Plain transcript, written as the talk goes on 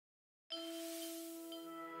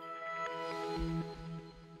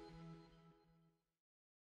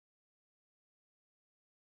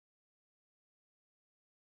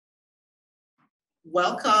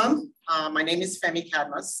Welcome. My name is Femi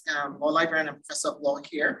Cadmus. I'm law librarian and professor of law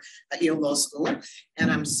here at Yale Law School.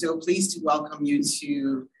 And I'm so pleased to welcome you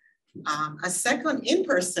to a second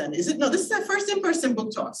in-person, no, this is our first in-person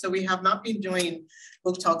book talk. So we have not been doing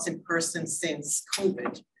book talks in person since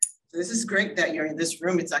COVID. So this is great that you're in this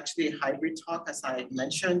room. It's actually a hybrid talk, as I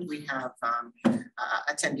mentioned. We have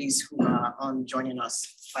attendees who are joining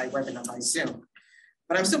us by webinar, by Zoom.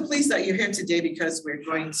 But I'm so pleased that you're here today because we're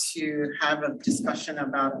going to have a discussion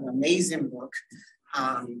about an amazing book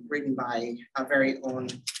written by our very own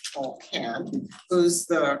Paul Kahn, who's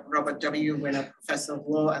the Robert W. Winner Professor of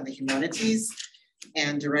Law and the Humanities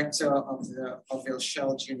and Director of the Orville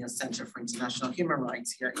Schell Jr. Center for International Human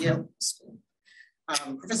Rights here at Yale School.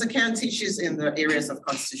 Professor Kahn teaches in the areas of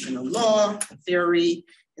constitutional law, theory,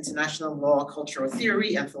 international law, cultural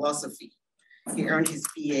theory, and philosophy. He earned his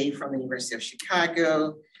BA from the University of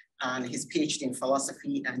Chicago and his PhD in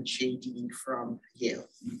philosophy and JD from Yale.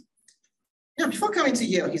 Now, before coming to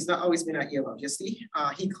Yale, he's not always been at Yale, obviously.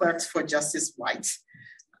 He clerked for Justice White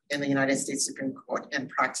in the United States Supreme Court and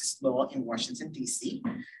practiced law in Washington, DC,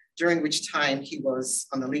 during which time he was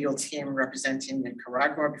on the legal team representing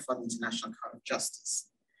Nicaragua before the International Court of Justice.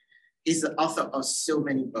 He's the author of so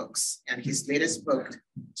many books, and his latest book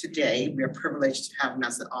today, we are privileged to have him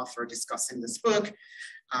as the author discussing this book,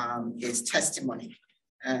 is Testimony.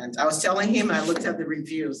 And I was telling him, I looked at the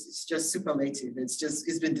reviews, it's just superlative.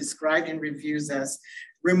 It's been described in reviews as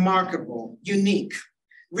remarkable, unique,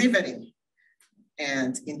 riveting,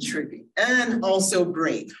 and intriguing, and also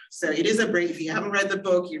brave. So it is a brave, if you haven't read the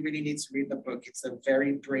book, you really need to read the book. It's a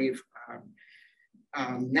very brave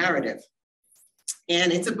narrative.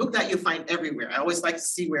 And it's a book that you find everywhere. I always like to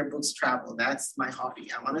see where books travel. That's my hobby.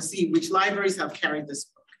 I want to see which libraries have carried this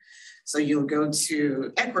book. So you'll go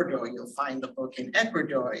to Ecuador, you'll find the book in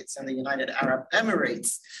Ecuador. It's in the United Arab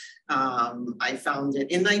Emirates. I found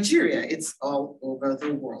it in Nigeria. It's all over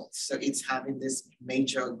the world. So it's having this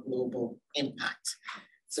major global impact.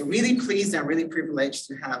 So really pleased and really privileged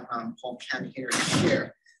to have Paul Kahn here to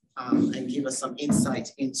share and give us some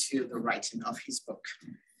insight into the writing of his book.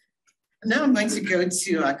 Now I'm going to go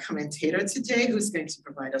to a commentator today who's going to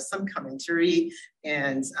provide us some commentary.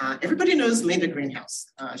 And everybody knows Linda Greenhouse.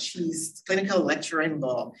 She's clinical lecturer in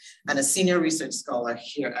law and a senior research scholar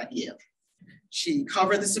here at Yale. She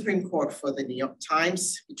covered the Supreme Court for the New York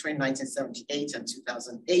Times between 1978 and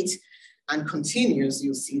 2008 and continues,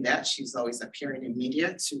 you'll see that she's always appearing in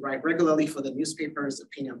media to write regularly for the newspaper's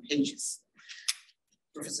opinion pages.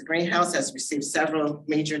 Professor Greenhouse has received several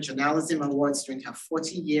major journalism awards during her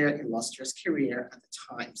 40-year illustrious career at the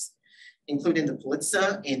Times, including the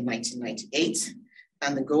Pulitzer in 1998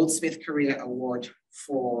 and the Goldsmith Career Award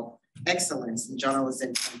for Excellence in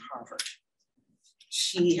Journalism from Harvard.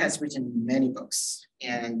 She has written many books,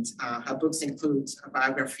 and her books include a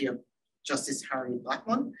biography of Justice Harry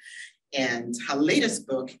Blackmun, and her latest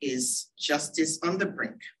book is Justice on the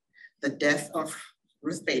Brink, The Death of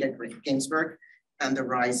Ruth Bader Ginsburg and the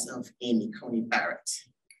Rise of Amy Coney Barrett.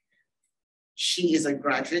 She is a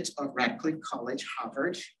graduate of Radcliffe College,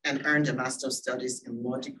 Harvard, and earned a Master of Studies in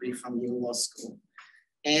Law degree from Yale Law School,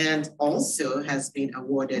 and also has been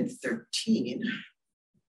awarded 13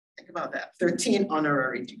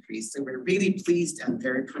 honorary degrees. So we're really pleased and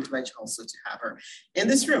very privileged also to have her in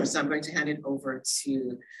this room. So I'm going to hand it over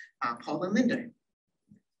to Paul and Linda.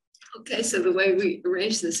 Okay, so the way we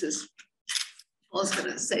arrange this is Paul's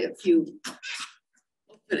going to say a few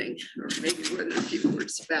or maybe more than a few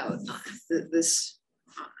words about this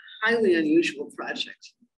highly unusual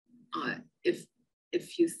project.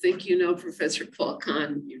 If you think you know Professor Paul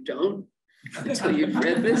Kahn, you don't until you've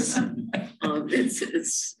read this. And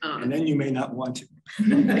then you may not want to.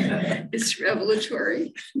 It's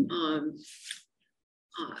revelatory.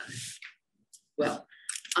 Well,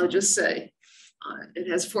 I'll just say it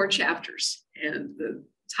has 4 chapters, and the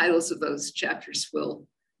titles of those chapters will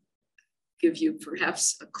give you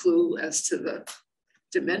perhaps a clue as to the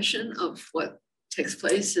dimension of what takes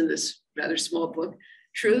place in this rather small book.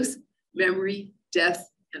 Truth, memory, death,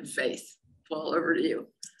 and faith. Paul, over to you.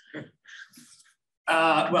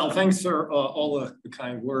 Well, thanks for all the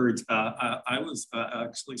kind words. I was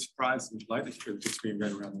actually surprised and delighted to hear this being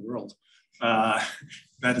read around the world.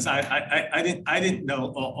 That is, I didn't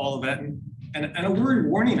know all of that. And a word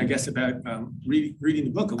warning, I guess, about reading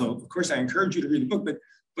the book, although of course I encourage you to read the book,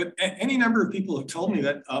 but any number of people have told me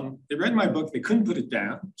that they read my book, they couldn't put it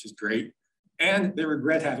down, which is great, and they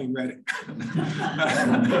regret having read it.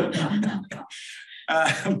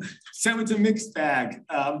 So it's a mixed bag.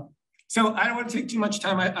 So I don't want to take too much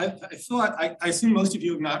time. I assume most of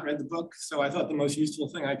you have not read the book, so I thought the most useful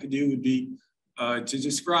thing I could do would be to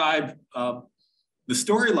describe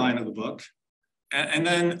storyline of the book, and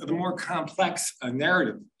then the more complex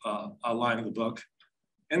narrative line of the book,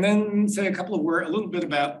 and then say a couple of words, a little bit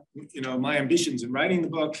about my ambitions in writing the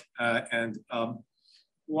book and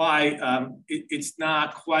why it's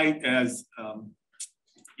not quite as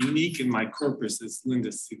unique in my corpus as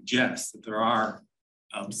Linda suggests, that there are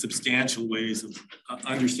substantial ways of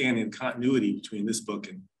understanding the continuity between this book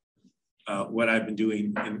and what I've been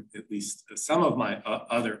doing in at least some of my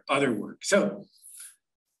other work. So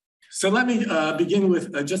let me begin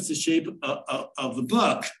with just the shape of the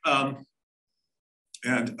book.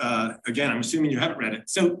 And again, I'm assuming you haven't read it.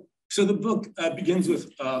 So the book begins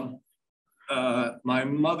with my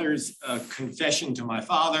mother's confession to my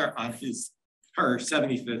father on her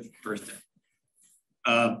 75th birthday.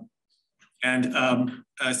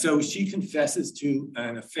 So she confesses to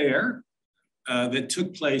an affair that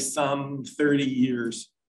took place some 30 years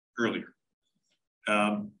earlier.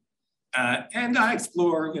 And I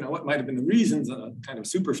explore, what might have been the reasons on a kind of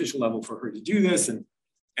superficial level for her to do this,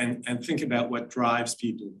 and think about what drives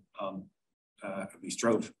people, at least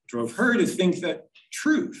drove her to think that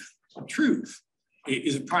truth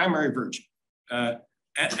is a primary virtue,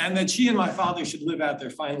 and that she and my father should live out their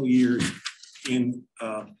final years in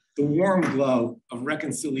the warm glow of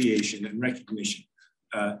reconciliation and recognition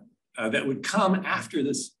that would come after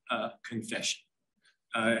this confession.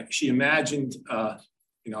 She imagined,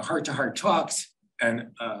 heart-to-heart talks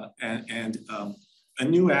and a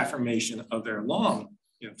new affirmation of their long,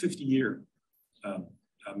 50-year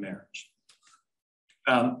marriage.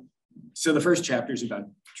 So the first chapter is about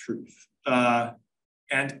truth, and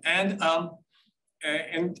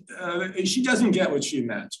she doesn't get what she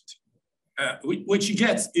imagined. What she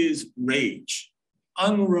gets is rage,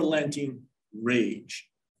 unrelenting rage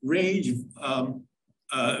that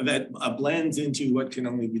blends into what can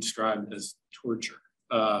only be described as torture.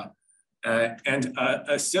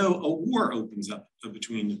 So a war opens up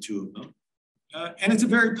between the two of them. And it's a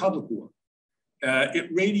very public war. It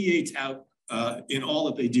radiates out in all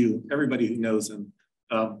that they do, everybody who knows them.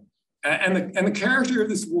 And the character of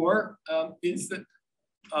this war is that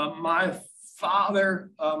my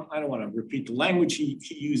father, I don't want to repeat the language he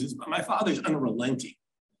uses, but my father's unrelenting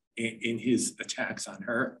in his attacks on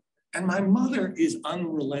her. And my mother is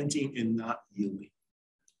unrelenting in not yielding.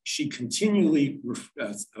 She continually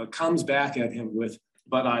comes back at him with,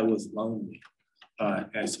 "But I was lonely,"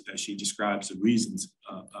 as she describes the reasons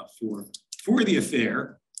for the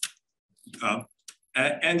affair.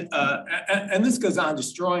 And this goes on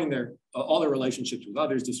destroying all their relationships with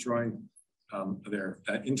others, destroying their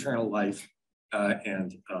internal life,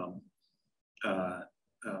 and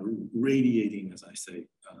radiating, as I say,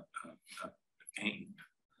 pain.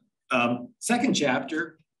 Second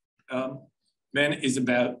chapter then is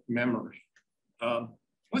about memory.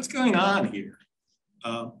 What's going on here?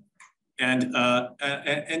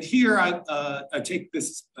 And here I take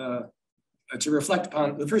this to reflect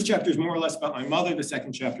upon. The first chapter is more or less about my mother. The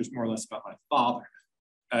second chapter is more or less about my father.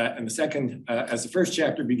 And the second, as the first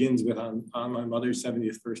chapter begins with on my mother's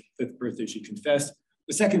 75th birthday, she confessed.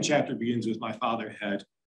 The second chapter begins with my father had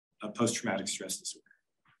a post-traumatic stress disorder.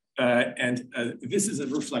 And this is a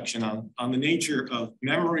reflection on the nature of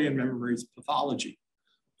memory and memory's pathology.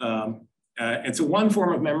 And so one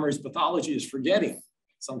form of memory's pathology is forgetting,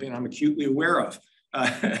 something I'm acutely aware of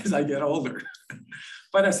as I get older.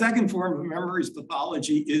 But a second form of memory's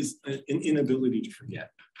pathology is an inability to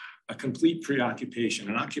forget, a complete preoccupation,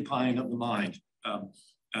 an occupying of the mind.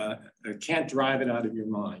 Can't drive it out of your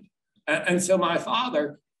mind. And so my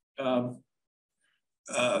father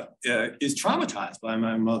is traumatized by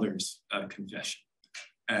my mother's confession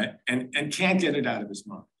and can't get it out of his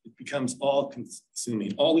mind. It becomes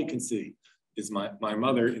all-consuming. All he can see is my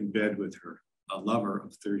mother in bed with her lover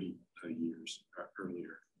of 30 years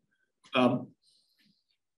earlier.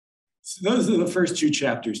 So those are the first two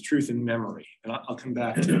chapters, truth and memory. And I'll come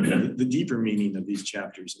back to the deeper meaning of these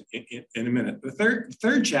chapters in a minute. The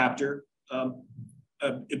third chapter,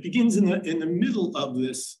 it begins in the middle of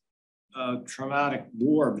this traumatic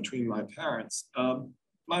war between my parents.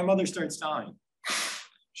 My mother starts dying.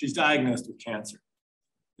 She's diagnosed with cancer.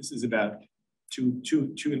 This is about two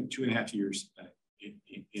and a half years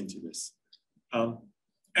into this.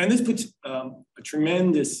 And this puts a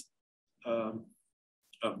tremendous, what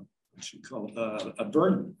you call a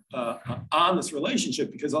burden on this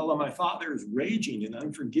relationship, because although my father is raging and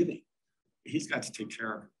unforgiving, he's got to take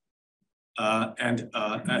care of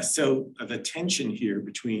her. So the tension here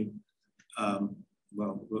between,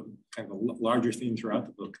 well, kind of a larger theme throughout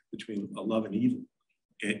the book between love and evil,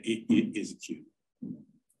 it is acute.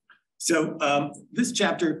 So this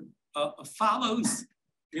chapter follows,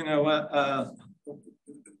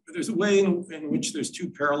 there's a way in which there's two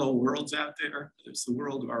parallel worlds out there. There's the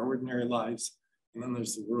world of our ordinary lives, and then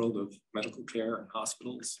there's the world of medical care and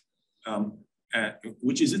hospitals,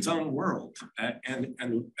 which is its own world. And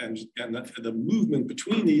the movement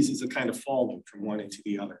between these is a kind of falling from one into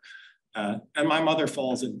the other. And my mother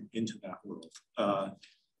falls into that world.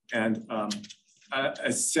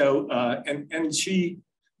 She,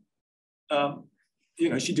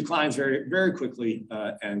 she declines very, very quickly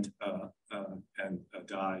and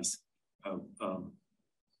dies of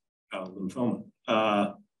lymphoma.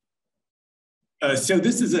 So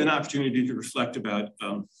this is an opportunity to reflect about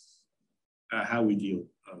how we deal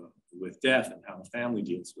with death and how a family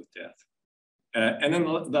deals with death. And then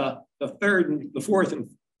the fourth and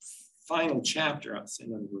final chapter, I'll say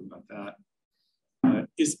another word about that,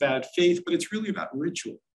 is about faith, but it's really about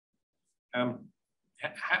ritual. How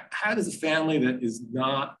does a family that is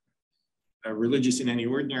not religious in any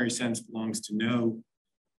ordinary sense, belongs to no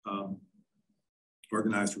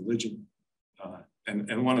organized religion?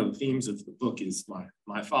 And one of the themes of the book is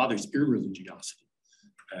my father's irreligiosity.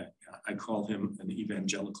 I call him an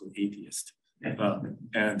evangelical atheist. But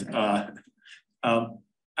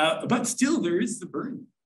still there is the burden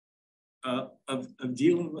of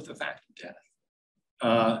dealing with the fact of death.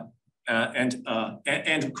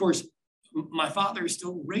 And of course, my father is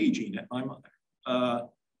still raging at my mother.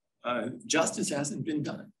 Justice hasn't been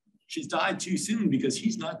done. She's died too soon because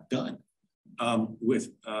he's not done with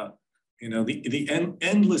the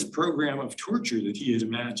endless program of torture that he had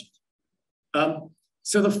imagined.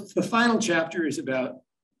 So the final chapter is about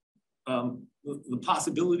the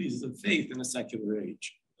possibilities of faith in a secular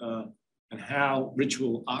age and how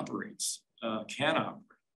ritual operates, can operate,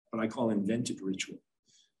 what I call invented ritual.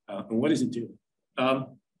 And what does it do?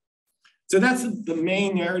 So that's the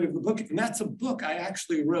main narrative of the book. And that's a book I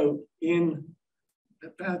actually wrote in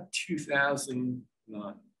about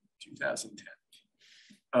 2009,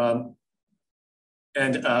 2010.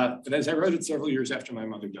 But as I wrote it several years after my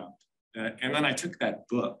mother died. And then I took that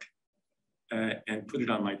book and put it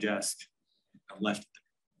on my desk and left it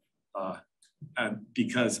there.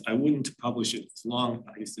 Because I wouldn't publish it I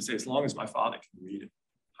used to say, as long as my father can read it,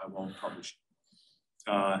 I won't publish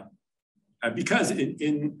it. Because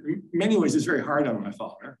in many ways, it's very hard on my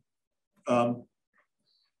father.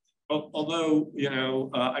 Although,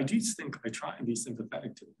 I do think I try and be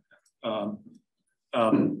sympathetic to him.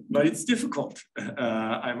 But it's difficult,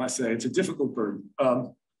 I must say. It's a difficult burden.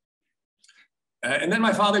 And then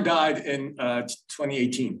my father died in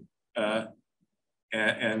 2018.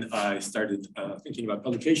 And I started thinking about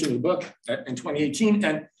publication of the book in 2018.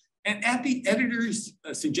 And at the editor's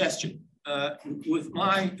suggestion, with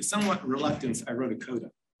my somewhat reluctance, I wrote a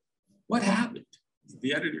coda. What happened?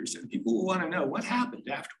 The editor said, people will want to know what happened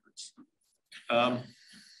afterwards.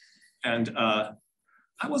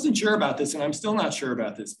 I wasn't sure about this, and I'm still not sure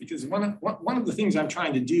about this, because one of the things I'm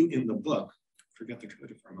trying to do in the book, forget the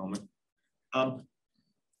coda for a moment,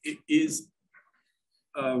 is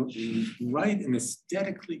write an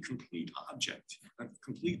aesthetically complete object,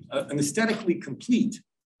 an aesthetically complete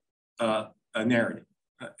narrative.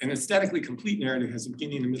 An aesthetically complete narrative has a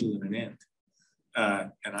beginning, a middle, and an end.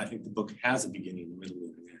 And I think the book has a beginning, a middle,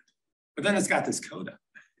 and an end. But then it's got this coda.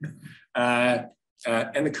 And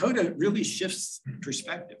the coda really shifts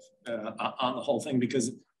perspective on the whole thing,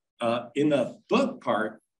 because in the book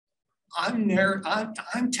part, I'm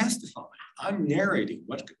testifying, I'm narrating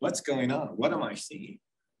what's going on, what am I seeing,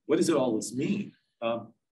 what does it all this mean?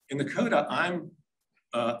 In the coda, I'm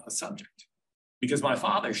a subject, because my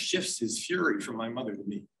father shifts his fury from my mother to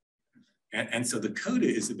me. And so the coda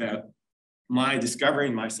is about my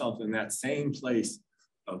discovering myself in that same place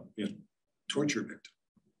of torture victim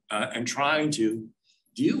and trying to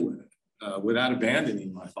deal with it without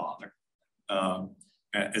abandoning my father,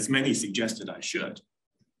 as many suggested I should.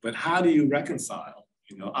 But how do you reconcile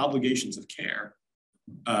obligations of care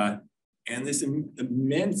and this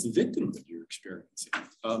immense victim that you're experiencing?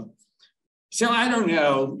 So I don't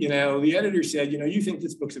know, the editor said, you think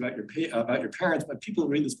this book's about your parents, but people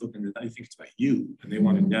read this book and they think it's about you and they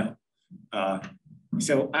want to know.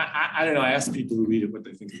 So I don't know, I asked people who read it what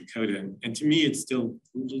they think of the coda, and to me, it's still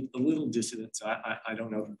a little dissonant, so I don't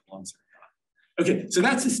know if it belongs there or not. Okay, so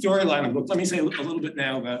that's the storyline of the book. Let me say a little bit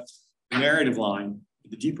now about the narrative line,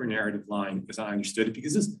 the deeper narrative line as I understood it,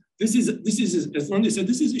 because this is, as Linda said,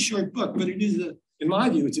 this is a short book, but it is, in my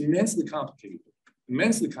view, it's immensely complicated,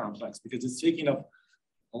 immensely complex, because it's taking up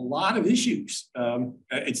a lot of issues.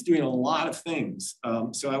 It's doing a lot of things.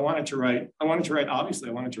 So I wanted to write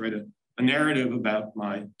a narrative about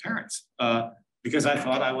my parents, because I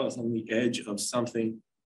thought I was on the edge of something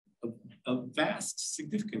of vast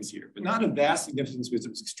significance here, but not of vast significance because it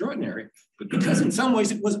was extraordinary, but because in some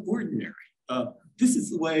ways it was ordinary. This is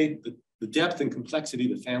the way the depth and complexity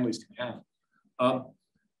that families can have.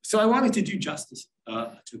 So I wanted to do justice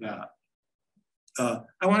to that.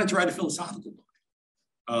 I wanted to write a philosophical book.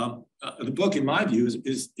 The book, in my view,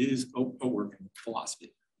 is a work in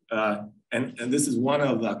philosophy. And this is one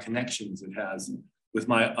of the connections it has with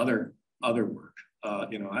my other work.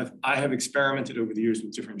 I have experimented over the years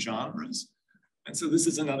with different genres. And so this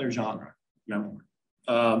is another genre memoir.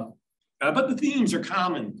 But the themes are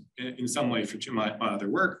common in some way to my other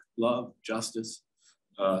work: love, justice,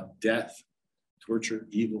 death, torture,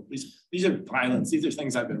 evil. These are violence. These are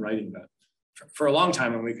things I've been writing about for a long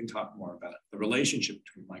time, and we can talk more about the relationship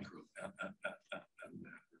between micro and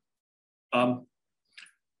macro.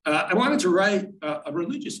 I wanted to write a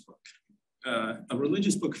religious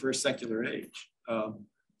book for a secular age.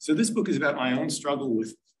 So this book is about my own struggle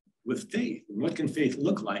with faith and what can faith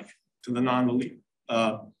look like to the non-believer.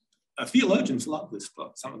 Theologians love this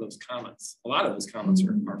book. Some of those comments, a lot of those comments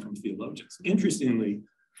are from theologians. Interestingly,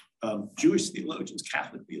 Jewish theologians,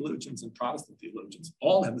 Catholic theologians, and Protestant theologians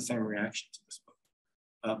all have the same reaction to this book.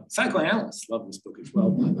 Psychoanalysts love this book as well,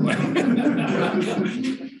 by the way.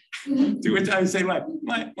 To which I would say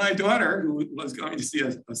my daughter, who was going to see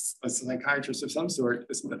a psychiatrist of some sort,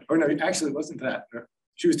 or no, actually it wasn't that.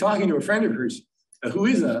 She was talking to a friend of hers who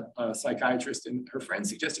is a psychiatrist, and her friend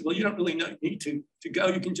suggested, well, you don't really need to go.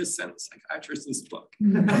 You can just send the psychiatrist this book.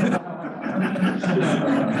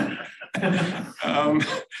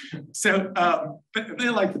 But they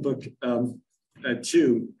like the book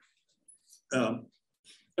too.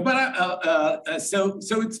 So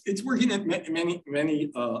it's working at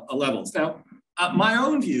many levels. Now, my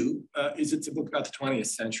own view is it's a book about the 20th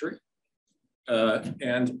century,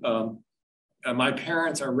 my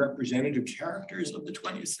parents are representative characters of the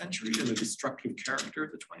 20th century and the destructive character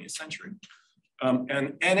of the 20th century,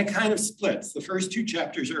 and it kind of splits. The first two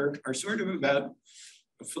chapters are sort of about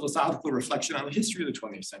a philosophical reflection on the history of the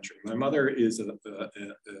 20th century. My mother is a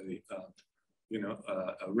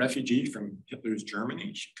refugee from Hitler's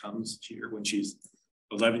Germany. She comes here when she's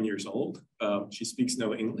 11 years old. She speaks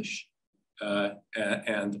no English,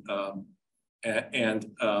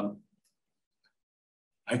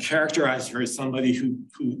 I characterize her as somebody who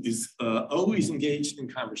is always engaged in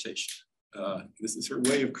conversation. This is her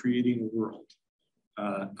way of creating a world.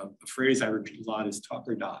 A phrase I repeat a lot is talk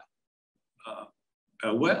or die.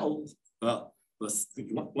 One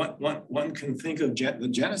can think of the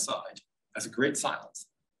genocide as a great silence.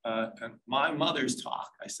 And my mother's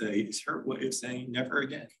talk, I say, is her way of saying never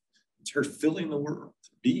again. It's her filling the world,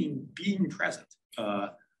 being present,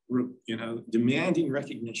 demanding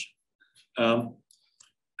recognition.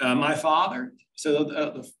 My father, so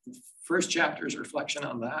the first chapter is a reflection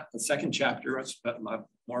on that. The second chapter is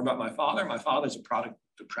more about my father. My father's a product of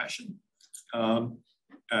depression,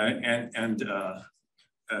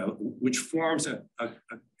 which forms a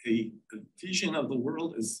vision of the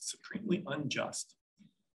world as supremely unjust.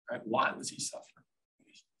 Right? Why was he suffering?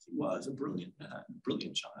 He was a brilliant man, a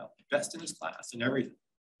brilliant child, best in his class and everything,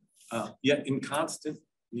 yet in constant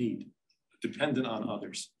need, dependent on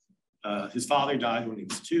others. His father died when he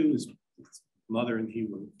was 2. His mother and he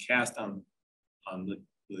were cast on the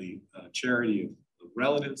charity of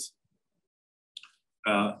relatives.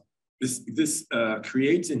 This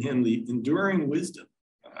creates in him the enduring wisdom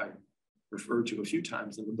I referred to a few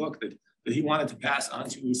times in the book that he wanted to pass on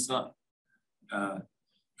to his son,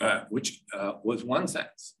 which was one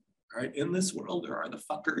sentence. Right? In this world, there are the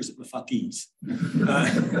fuckers and the fuckies.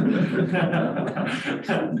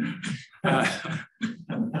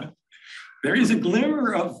 There is a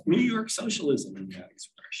glimmer of New York socialism in that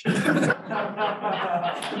expression.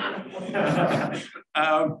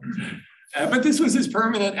 But this was his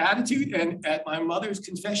permanent attitude. And at my mother's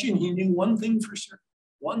confession, he knew one thing for certain.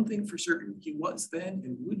 One thing for certain, he was then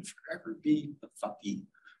and would forever be a fucky.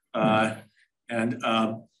 And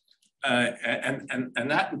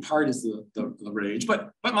that in part is the rage.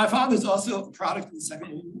 But my father's also a product of the Second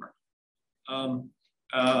World War.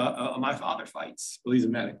 My father fights. Well, he's a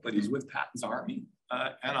medic, but he's with Patton's army.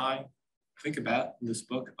 And I think about in this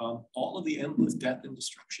book all of the endless death and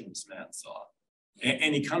destruction this man saw.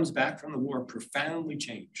 And he comes back from the war profoundly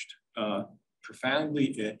changed,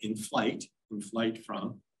 profoundly in flight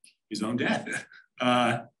from his own death.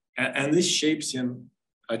 And this shapes him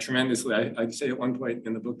tremendously. I say at one point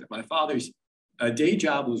in the book that my father's day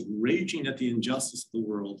job was raging at the injustice of the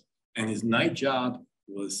world, and his night job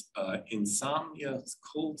was insomnia,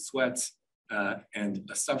 cold sweats, and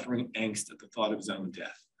a suffering angst at the thought of his own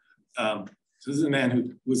death. So this is a man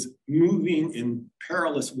who was moving in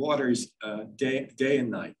perilous waters day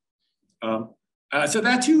and night. So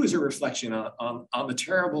that too is a reflection on the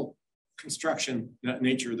terrible construction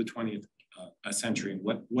nature of the 20th century and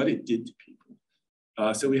what it did to people.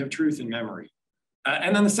 So we have truth and memory.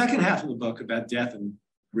 And then the second half of the book about death and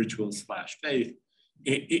ritual/faith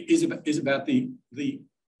is about the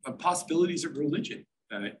possibilities of religion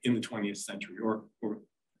in the 20th century, or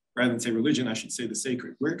rather than say religion, I should say the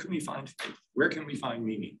sacred. Where can we find faith? Where can we find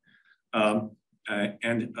meaning?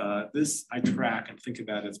 This I track and think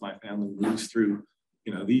about as my family moves through,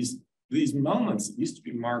 these moments that used to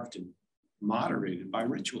be marked and moderated by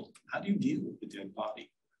ritual. How do you deal with the dead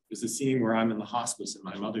body? There's a scene where I'm in the hospice and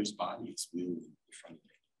my mother's body is wheeled in front of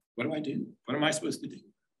me. What do I do? What am I supposed to do?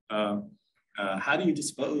 How do you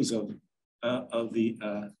dispose of the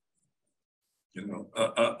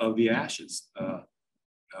ashes?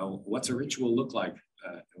 What's a ritual look like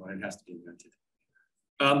when it has to be invented?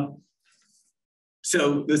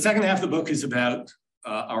 So the second half of the book is about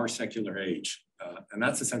our secular age. And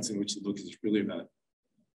that's the sense in which the book is really about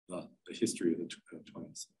the history of the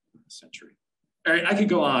 20th century. I could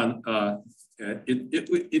go on.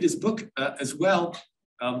 It is a book as well.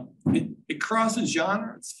 It crosses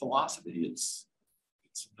genre, it's philosophy, it's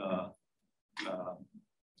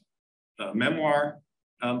memoir.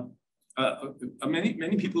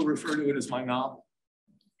 Many people refer to it as my novel.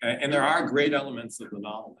 And there are great elements of the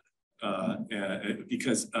novel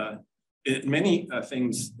because many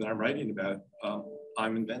things that I'm writing about,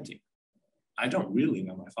 I'm inventing. I don't really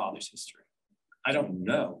know my father's history. I don't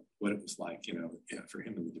know what it was like, for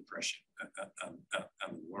him in the Depression and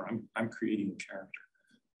the war. I'm creating a character.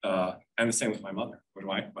 And the same with my mother. I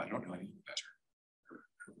don't know anything about her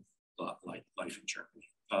life in Germany.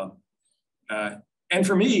 And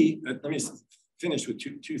for me, let me finish with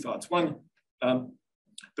two thoughts. One,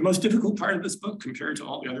 the most difficult part of this book compared to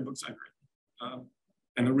all the other books I've written,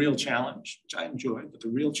 and the real challenge, which I enjoyed, but the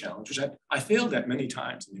real challenge, which I failed at many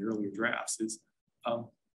times in the earlier drafts, is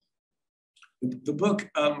the book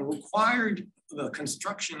required the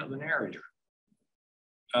construction of the narrator.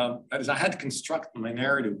 That is, I had to construct my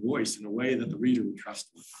narrative voice in a way that the reader would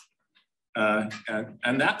trust me.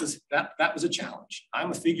 And that was a challenge.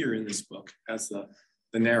 I'm a figure in this book as the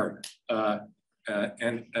narrator. So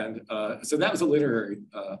that was a literary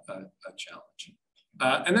challenge.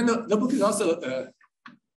 And then the book is also,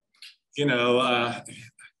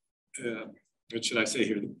 what should I say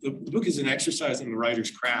here? The book is an exercise in the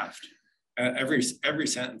writer's craft. Every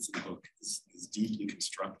sentence in the book is deeply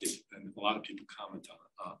constructed, and a lot of people comment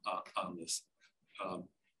on this.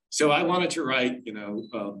 So I wanted to write, I'm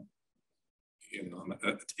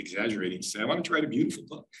exaggerating to say, I wanted to write a beautiful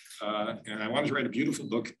book. And I wanted to write a beautiful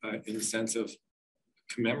book in the sense of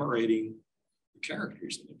commemorating the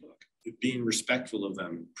characters in the book, being respectful of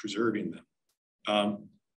them, preserving them.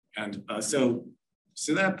 So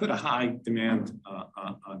that put a high demand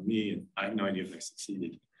on me, and I have no idea if I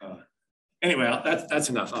succeeded. Anyway, that's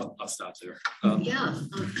enough. I'll stop there. A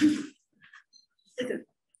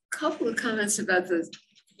couple of comments about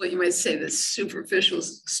what you might say the superficial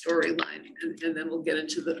storyline, and then we'll get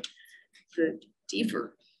into the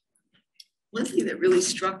deeper. One thing that really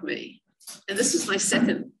struck me, and this is my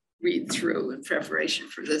second read through in preparation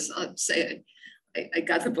for this, I'll say I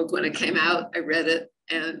got the book when it came out, I read it,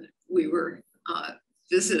 and we were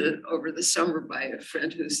visited over the summer by a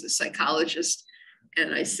friend who's a psychologist.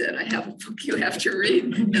 And I said, I have a book you have to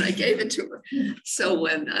read, and I gave it to her. So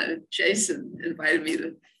when Jason invited me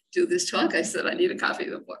to do this talk, I said, I need a copy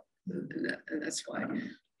of the book, and that's why.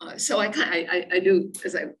 So I knew,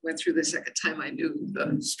 as I went through the second time, I knew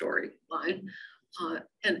the storyline.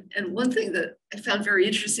 And one thing that I found very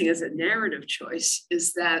interesting as a narrative choice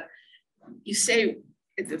is that you say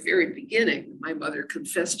at the very beginning, my mother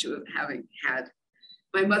confessed to having had,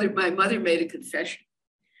 my mother made a confession,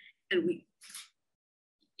 and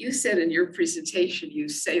you said in your presentation, you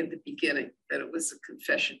say at the beginning that it was a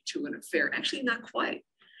confession to an affair. Actually, not quite.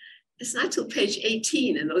 It's not till page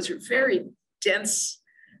 18, and those are very dense,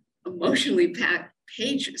 emotionally packed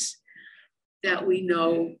pages that we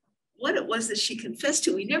know what it was that she confessed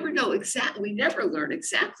to. We never know exactly, we never learn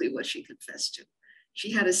exactly what she confessed to.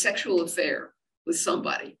 She had a sexual affair with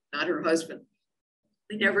somebody, not her husband.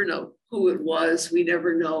 We never know who it was. We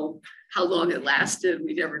never know how long it lasted.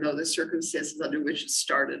 We never know the circumstances under which it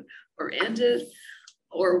started or ended,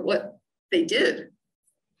 or what they did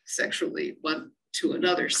sexually one to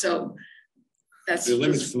another. So that's the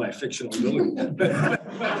limits to my fictional ability.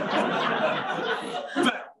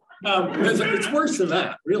 But it's worse than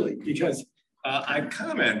that, really, because I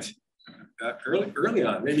comment early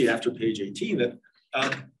on, maybe after page 18, that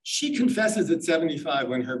she confesses at 75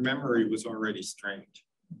 when her memory was already strained.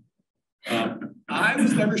 I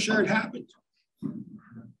was never sure it happened.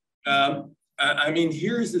 I mean,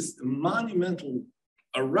 here's this monumental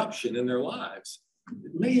eruption in their lives.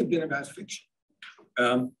 It may have been about fiction.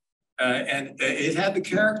 And it had the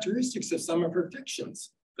characteristics of some of her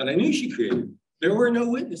fictions that I knew she created. There were no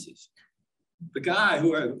witnesses. The guy,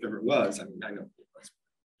 whoever it was, I mean, I know who it was.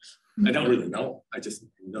 I don't really know. I just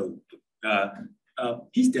know.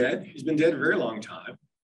 He's dead. He's been dead a very long time.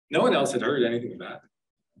 No one else had heard anything about it.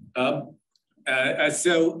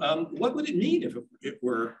 So what would it mean if it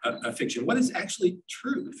were a fiction? What is actually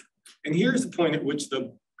truth? And here's the point at which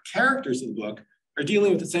the characters in the book are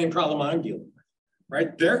dealing with the same problem I'm dealing with,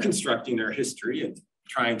 right? They're constructing their history and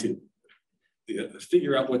trying to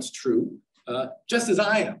figure out what's true, just as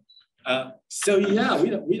I am. So yeah, we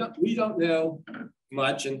don't know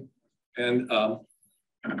much, and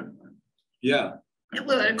yeah.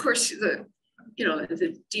 Well, and of course, the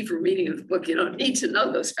deeper meaning of the book, you don't need to know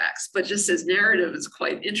those facts, but just as narrative is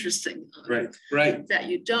quite interesting. Right. That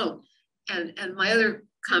you don't. And my other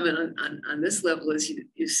comment on this level is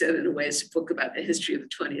you said in a way it's a book about the history of the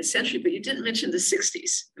 20th century, but you didn't mention the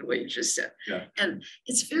 60s in the way you just said. Yeah. And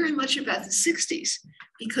it's very much about the 60s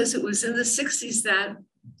because it was in the 60s that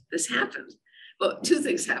this happened. Well, two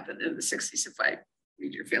things happened in the 60s, if I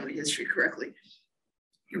read your family history correctly.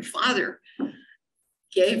 Your father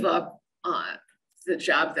gave up the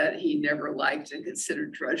job that he never liked and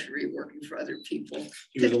considered drudgery, working for other people.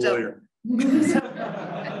 He was a lawyer.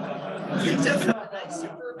 Picked up a nice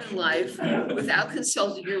suburban life without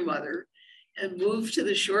consulting your mother and moved to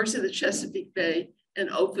the shores of the Chesapeake Bay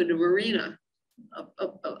and opened a marina, a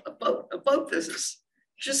boat business,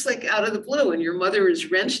 just like out of the blue. And your mother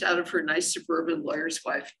is wrenched out of her nice suburban lawyer's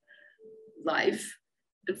wife life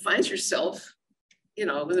and finds herself, in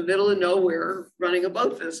the middle of nowhere running a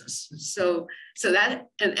boat business. So that,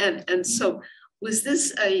 and so was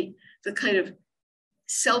this the kind of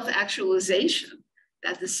self-actualization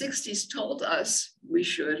that the 60s told us we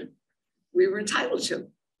were entitled to?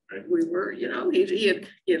 Right. We were, he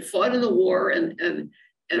had fought in the war and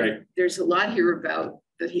right. There's a lot here about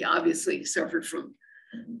that he obviously suffered from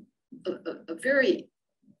a very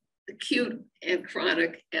acute and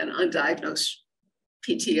chronic and undiagnosed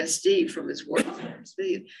PTSD from his war.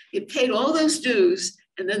 He paid all those dues,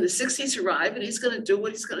 and then the 60s arrive, and he's going to do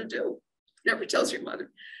what he's going to do. Never tells your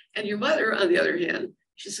mother. And your mother, on the other hand,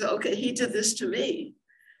 she said, okay, he did this to me,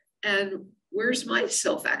 and where's my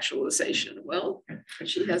self-actualization? Well,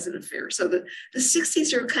 she has an affair. So the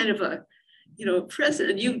 60s are kind of a, present,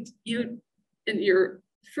 and you in your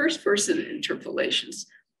first person interpolations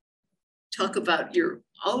talk about your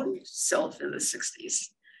own self in the 60s,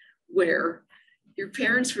 where your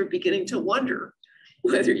parents were beginning to wonder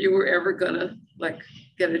whether you were ever gonna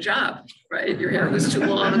get a job, right? Your hair was too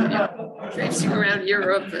long, you're traipsing around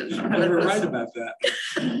Europe, and you were right about that.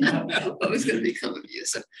 What was gonna become of you?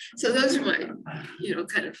 So those are my,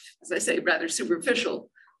 kind of, as I say, rather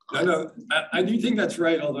superficial. No, I do think that's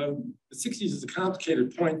right, although the 60s is a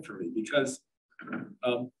complicated point for me because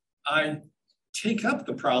I take up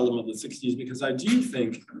the problem of the 60s because I do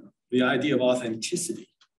think the idea of authenticity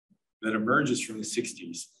that emerges from the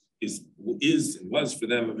 60s is and was for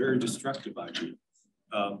them a very destructive idea.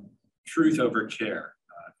 Truth over care,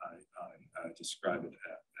 I describe it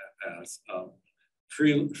as.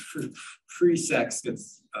 Free sex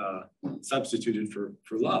gets substituted for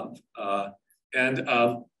love.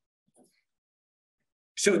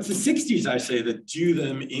 So it's the 60s, I say, that do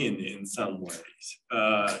them in some ways,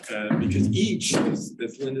 because each, as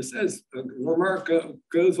Linda says,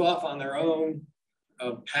 goes off on their own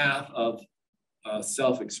path of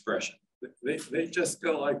self-expression. They just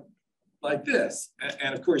go like this.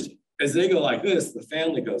 And of course, as they go like this, the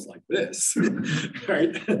family goes like this,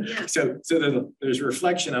 right? Yeah. So there's a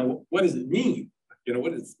reflection on what does it mean?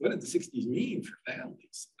 What did the 60s mean for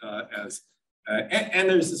families? And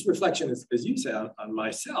there's this reflection, as you say, on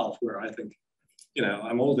myself, where I think,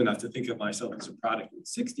 I'm old enough to think of myself as a product of the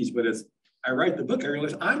 60s, but as I write the book, I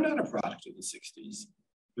realize I'm not a product of the 60s.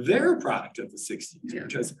 They're a product of the 60s, yeah.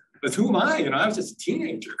 because who am I? I was just a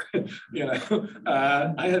teenager.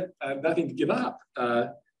 I had nothing to give up,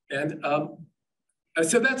 so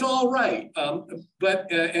that's all right. But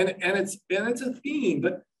it's a theme.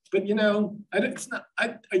 But it's not.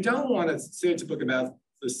 I don't want to say it's a book about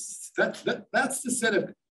this. That's the set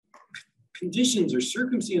of conditions or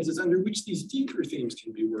circumstances under which these deeper themes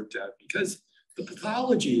can be worked out, because the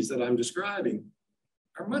pathologies that I'm describing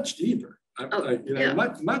are much deeper.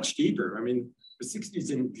 Much deeper. I mean, the 60s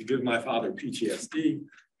didn't give my father PTSD.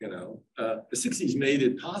 the 60s made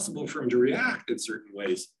it possible for him to react in certain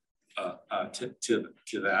ways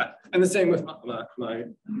to that. And the same with my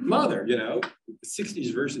mother, you know, the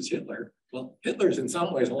 60s versus Hitler. Well, Hitler's in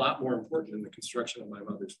some ways a lot more important in the construction of my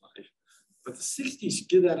mother's life. But the 60s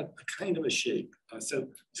give that a kind of a shape. So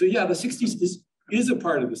yeah, the 60s is a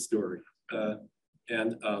part of the story.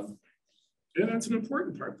 And that's an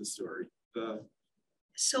important part of the story.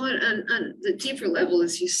 So on the deeper level,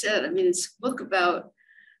 as you said, I mean, it's a book about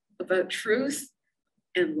truth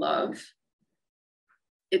and love.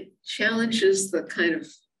 It challenges the kind of,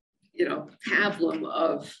 you know, pablum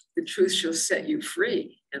of the truth shall set you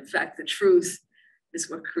free. In fact, the truth is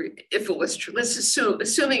what created, if it was true, let's assume,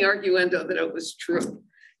 assuming arguendo that it was true,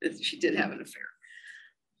 that she did have an affair.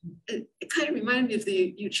 It kind of reminded me of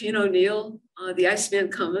the Eugene O'Neill, The Iceman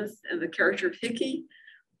Cometh, and the character of Hickey,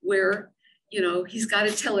 where, you know, he's got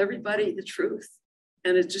to tell everybody the truth,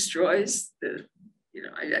 and it destroys the, you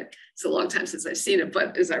know, it's a long time since I've seen it,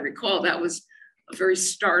 but as I recall, that was a very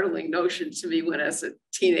startling notion to me when as a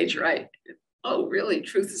teenager, oh, really,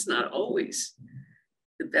 truth is not always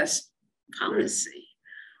the best policy.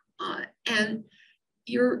 And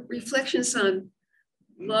your reflections on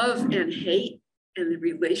love and hate and the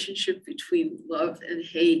relationship between love and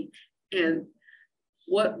hate and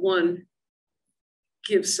what one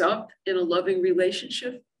gives up in a loving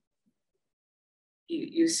relationship,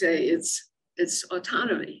 you say it's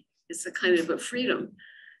autonomy. It's a kind of a freedom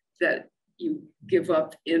that you give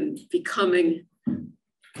up in becoming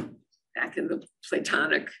back in the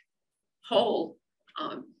Platonic whole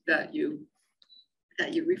that you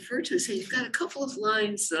refer to. So you've got a couple of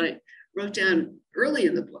lines that I wrote down early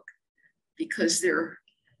in the book because they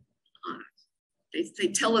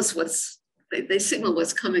tell us they signal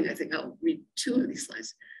what's coming. I think I'll read two of these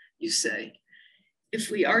lines. You say, if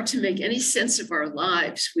we are to make any sense of our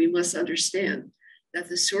lives, we must understand that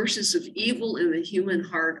the sources of evil in the human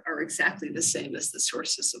heart are exactly the same as the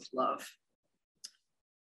sources of love.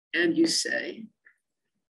 And you say,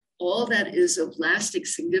 all that is of lasting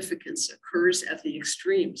significance occurs at the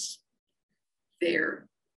extremes. There,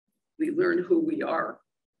 we learn who we are.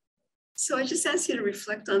 So I just ask you to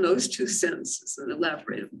reflect on those two sentences and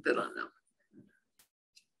elaborate a bit on them.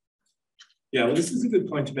 Yeah, well, this is a good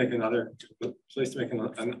point to make another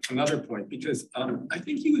point, because I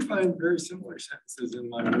think you would find very similar sentences in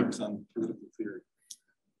my works on political theory.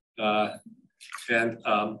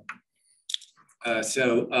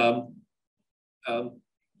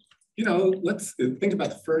 You know, let's think about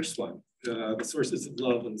the first one. The sources of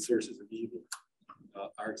love and the sources of evil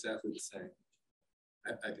are exactly the same.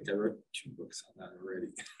 I think I wrote 2 books on that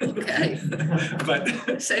already. Okay.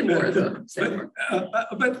 But say more though. Say more.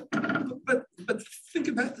 But think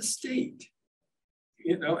about the state,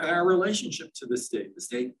 you know, and our relationship to the state. The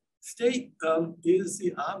state is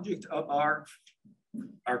the object of our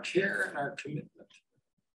care and our commitment.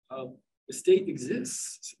 The state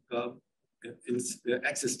exists is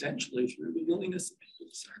existentially through the willingness of people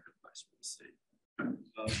to sacrifice for the state.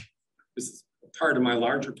 This is part of my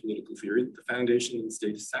larger political theory that the foundation of the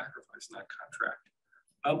state is sacrifice, not contract.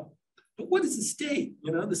 But what is the state?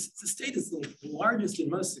 You know, the state is the largest and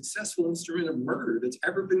most successful instrument of murder that's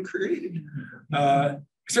ever been created.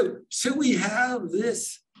 So we have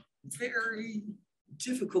this very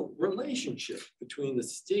difficult relationship between the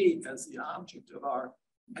state as the object of our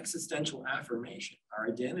existential affirmation, our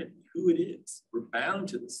identity, who it is. We're bound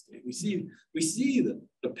to the state. We see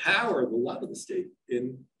the power, the love of the state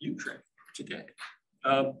in Ukraine today.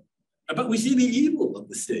 But we see the evil of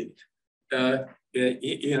the state,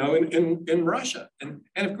 you know, in Russia. And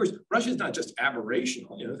of course, Russia is not just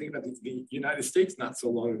aberrational. You know, think about the United States not so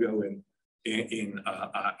long ago in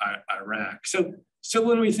Iraq. So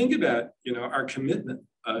when we think about, you know, our commitment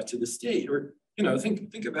to the state, or, you know,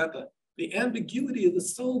 think about the ambiguity of the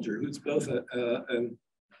soldier, who's both an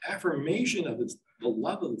affirmation of the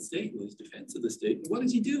love of the state and his defense of the state. And what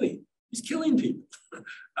is he doing? He's killing people.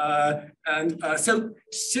 So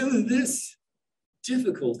this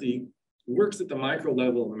difficulty works at the micro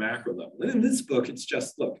level and the macro level. And in this book, it's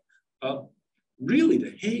just, look, really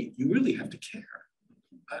to hate, you really have to care.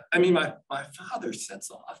 I mean, my father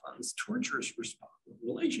sets off on this torturous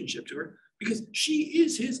relationship to her because she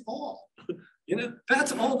is his all. You know,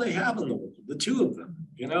 that's all they have in the world, the two of them.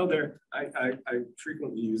 You know, I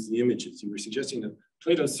frequently use the images you were suggesting, the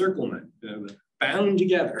Plato's circlement, you know, bound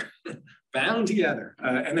together, bound together.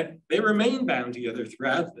 And they remain bound together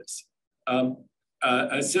throughout this.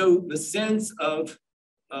 So the sense of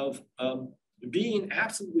being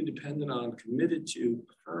absolutely dependent on, committed to,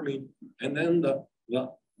 affirming, and then the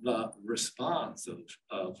response to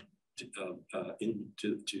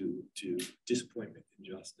disappointment,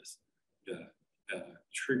 injustice.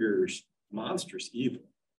 triggers monstrous evil.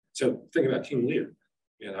 So think about King Lear,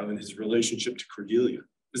 and his relationship to Cordelia.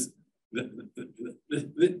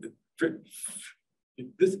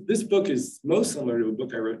 This book is most similar to a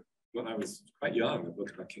book I wrote when I was quite young, a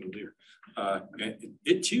book about King Lear. And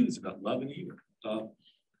it too is about love and evil.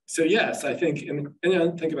 So yes, I think, and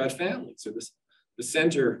think about family. So the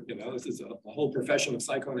center, this is a whole profession of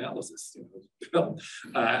psychoanalysis,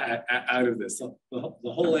 out of this. The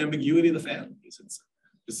whole ambiguity of the families. It's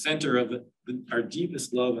the center of our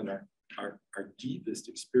deepest love and our deepest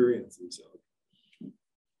experiences of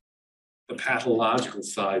the pathological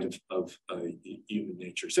side of human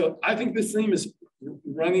nature. So I think this theme is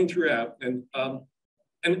running throughout, and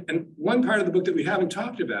one part of the book that we haven't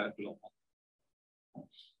talked about at all.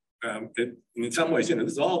 In some ways,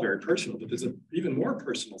 this is all very personal, but there's an even more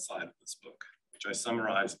personal side of this book, which I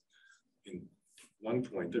summarize in one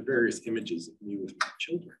point. There are various images of me with my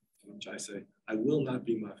children, in which I say, I will not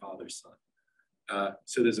be my father's son.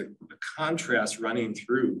 So there's a contrast running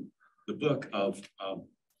through the book of,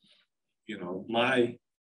 my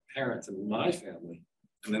parents and my family,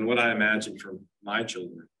 and then what I imagine from my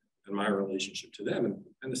children and my relationship to them,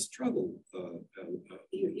 and the struggle.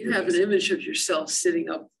 You have an image of yourself sitting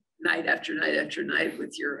up night after night after night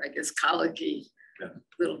with your, I guess, colicky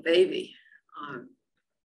little baby,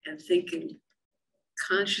 and thinking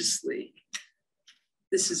consciously,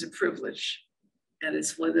 this is a privilege, and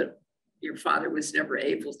it's one that your father was never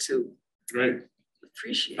able to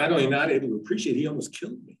appreciate. Not only not able to appreciate, he almost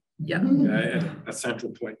killed me. Yeah. At a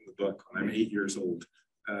central point in the book, when I'm 8 years old,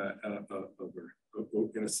 in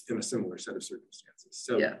a similar set of circumstances.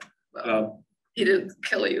 So yeah, well, he didn't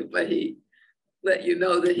kill you, but he let you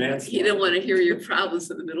know that he didn't want to hear your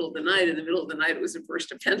problems in the middle of the night. In the middle of the night, it was a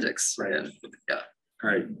burst appendix. Right. And, yeah.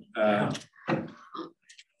 Right.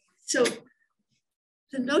 So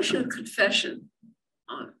the notion of confession,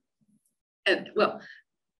 and well,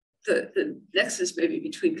 the nexus maybe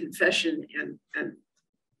between confession and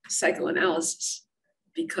psychoanalysis,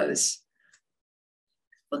 because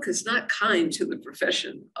the book is not kind to the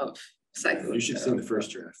profession of psychoanalysis. You should have seen the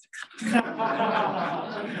first draft.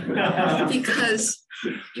 Because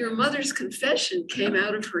your mother's confession came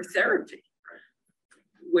out of her therapy,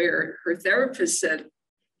 where her therapist said,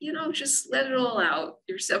 just let it all out.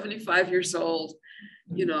 You're 75 years old,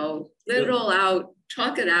 let it all out,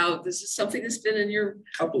 talk it out. This is something that's been in your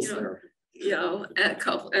couples therapy. At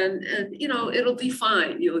couple, and it'll be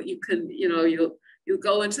fine. You'll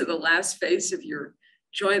go into the last phase of your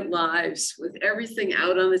joint lives with everything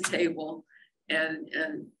out on the table, and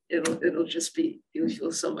it'll just be, you'll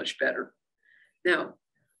feel so much better. Now,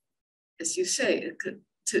 as you say,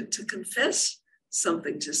 to confess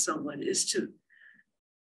something to someone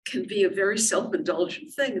can be a very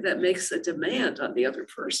self-indulgent thing that makes a demand on the other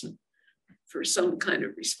person for some kind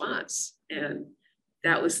of response. And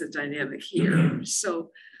that was the dynamic here. So,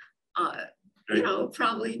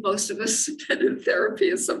 probably most of us have been in therapy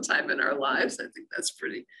at some time in our lives. I think that's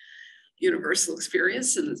pretty universal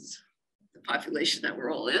experience in the population that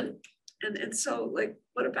we're all in. And so,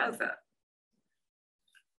 what about that?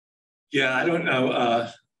 Yeah, I don't know.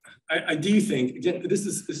 I do think, again, this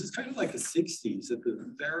is kind of like the 60s, that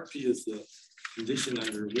the therapy is the condition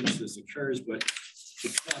under which this occurs, but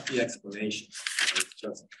it's not the explanation. It's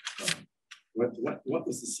just what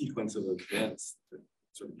was the sequence of events that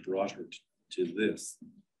sort of brought her to this,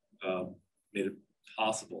 made it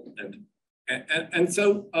possible, and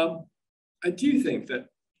so I do think that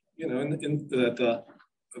that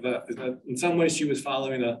in some ways she was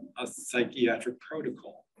following a psychiatric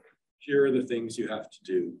protocol. Here are the things you have to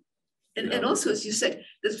do. And also, as you say,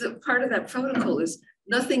 the part of that protocol is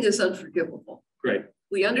nothing is unforgivable. Right.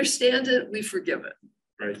 We understand it, we forgive it.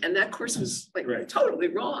 Right. And that course was totally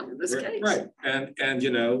wrong in this case. Right. And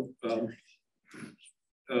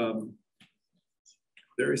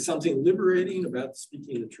there is something liberating about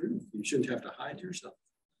speaking the truth. You shouldn't have to hide yourself.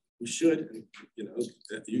 You should,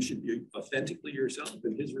 you should be authentically yourself,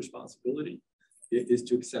 and his responsibility is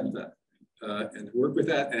to accept that. And work with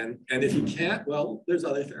that, and if you can't, well, there's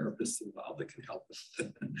other therapists involved that can help us,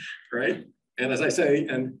 right? And as I say,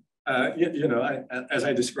 and as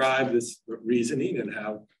I describe this reasoning and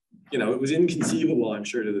how, it was inconceivable, I'm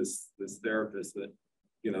sure, to this therapist that,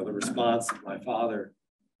 the response of my father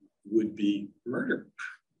would be murder,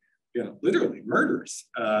 literally murderous.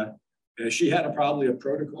 She had probably a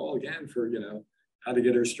protocol again for, how to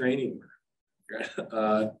get her restraining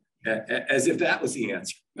order, as if that was the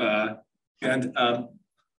answer.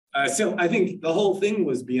 So I think the whole thing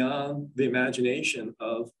was beyond the imagination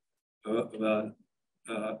of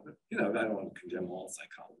you know, I don't want to condemn all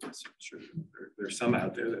psychologists. I'm sure there's some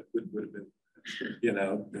out there that would have been, you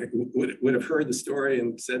know, would have heard the story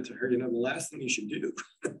and said to her, you know, the last thing you should do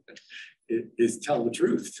is tell the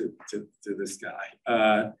truth to this guy.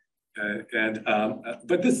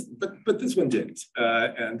 But this one didn't.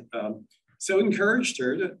 So encouraged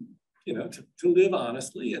her to, you know, to live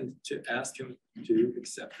honestly and to ask him to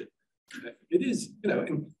accept it. It is, you know,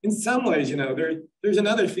 in some ways, you know, there's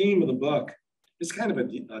another theme of the book. It's kind of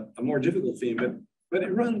a more difficult theme, but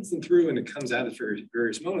it runs through and it comes out at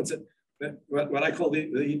various moments. That what I call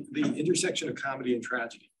the intersection of comedy and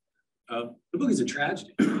tragedy. The book is a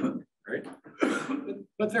tragedy, right?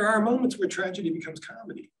 But there are moments where tragedy becomes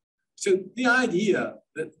comedy. So the idea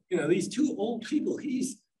that, you know, these two old people,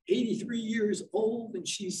 he's 83 years old and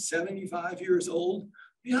she's 75 years old,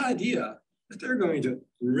 the idea that they're going to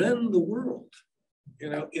rend the world, you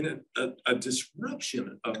know, in a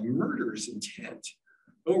disruption of murderous intent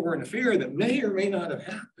over an affair that may or may not have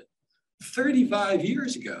happened 35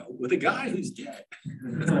 years ago with a guy who's dead.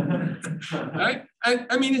 Right?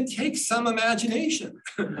 I mean, it takes some imagination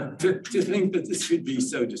to think that this could be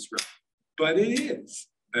so disruptive, but it is.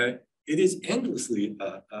 It is endlessly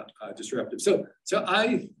disruptive. So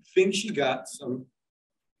I think she got some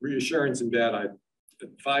reassurance and bad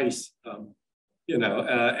advice, you know,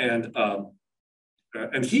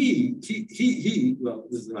 and he, well,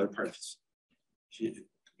 this is another part of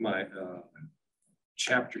my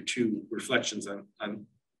chapter 2 reflections on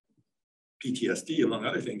PTSD, among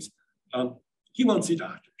other things. He won't see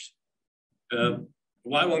doctors.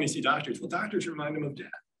 Why won't he see doctors? Well, doctors remind him of death.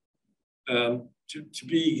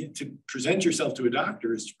 To present yourself to a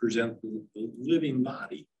doctor is to present the living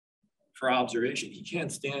body for observation. He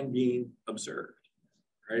can't stand being observed,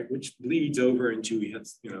 right? Which bleeds over into he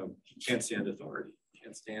can't stand authority. He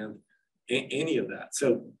can't stand any of that.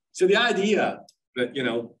 So the idea that, you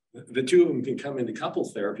know, the two of them can come into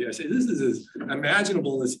couples therapy, I say this is as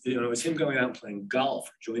imaginable as, you know, as him going out and playing golf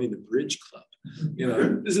or joining the bridge club. You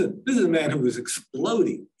know, this is a man who was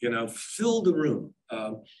exploding, you know, filled the room.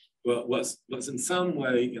 Was in some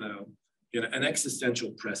way, you know, an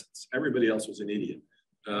existential presence. Everybody else was an idiot.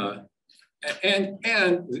 And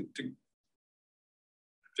to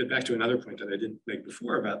get back to another point that I didn't make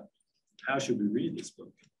before about how should we read this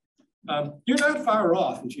book. You're not far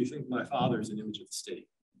off if you think my father is an image of the state,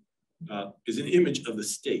 is an image of the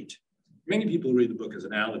state. Many people read the book as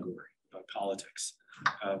an allegory about politics.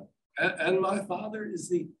 And my father is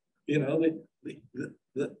the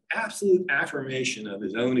absolute affirmation of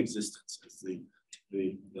his own existence as the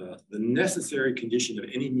necessary condition of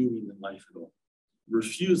any meaning in life at all.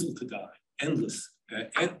 Refusal to die, endless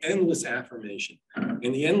affirmation,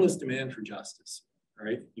 and the endless demand for justice.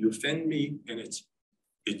 Right? You offend me, and it's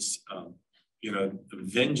you know,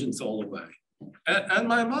 vengeance all the way. And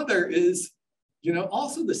my mother is, you know,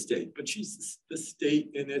 also the state, but she's the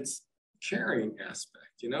state in its caring aspect.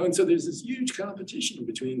 You know, and so there's this huge competition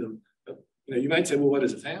between them. You know, you might say, well, what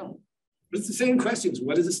is a family? But it's the same questions.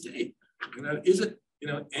 What is a state? You know, is it, you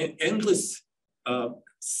know, an endless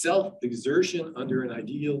self-exertion under an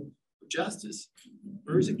ideal of justice,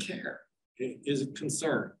 or is it care? Is it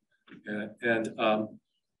concern?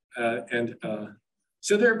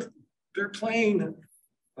 So they're playing.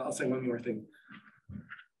 I'll say one more thing.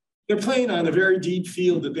 They're playing on a very deep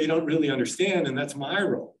field that they don't really understand, and that's my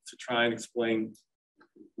role to try and explain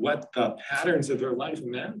what the patterns of their life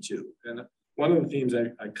amount to. And one of the themes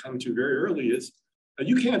I come to very early is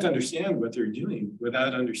you can't understand what they're doing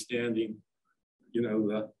without understanding, you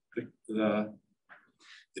know, the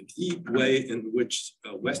deep way in which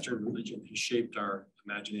Western religion has shaped our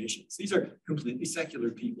imaginations. These are completely secular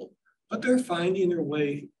people, but they're finding their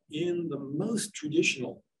way in the most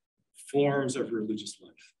traditional forms of religious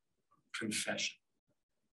life. Confession,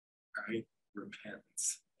 right?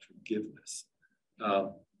 Repentance, forgiveness.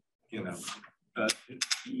 You know,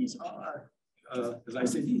 these are, as I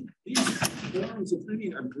say, these forms of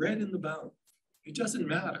living are bred in the bone. It doesn't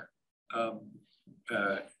matter,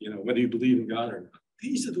 you know, whether you believe in God or not.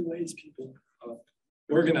 These are the ways people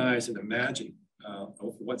organize and imagine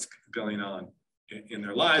what's going on in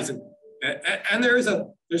their lives. And there's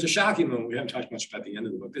a shocking moment. We haven't talked much about the end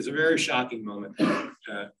of the book. There's a very shocking moment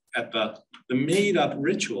at the made-up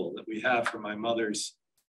ritual that we have for my mother's,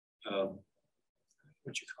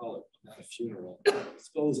 what you call it, not a funeral,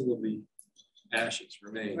 disposal of the ashes,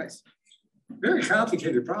 remains. Right. Very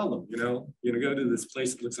complicated problem, you know. You go to this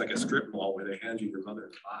place that looks like a strip mall where they hand you your mother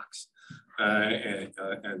in a box.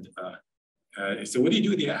 So what do you do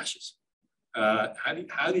with the ashes? How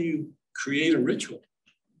do you create a ritual?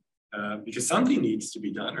 Because something needs to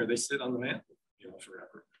be done, or they sit on the mantle, you know,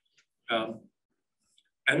 forever.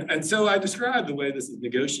 And so I described the way this is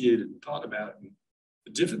negotiated and thought about and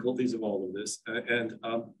the difficulties of all of this.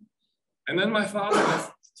 And then my father has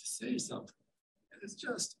to say something. And it's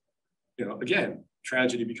just, again,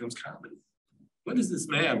 tragedy becomes comedy. What is this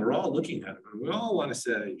man? We're all looking at him and we all want to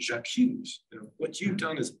say, j'accuse. What you've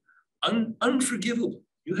done is unforgivable.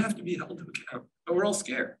 You have to be held to account. But we're all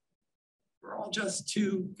scared. We're all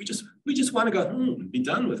we just want to go home and be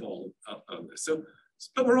done with all of this.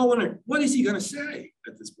 But we're all wondering, what is he going to say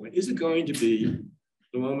at this point? Is it going to be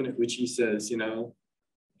the moment at which he says,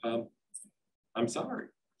 I'm sorry.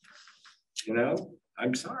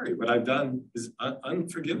 I'm sorry. What I've done is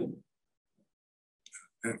unforgivable.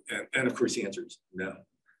 And of course, the answer is no.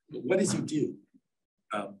 But what does he do?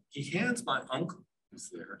 He hands my uncle, who's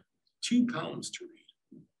there, 2 poems to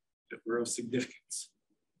read that were of significance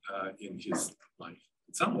in his life.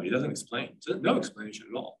 In some way, he doesn't explain. No explanation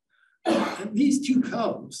at all. And these 2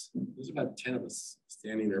 poems, there's about 10 of us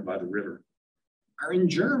standing there by the river, are in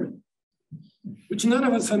German, which none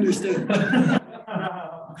of us understand.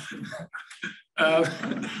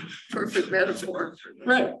 Perfect metaphor.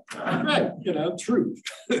 Right, truth.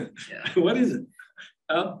 Yeah. What is it?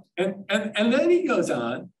 And then he goes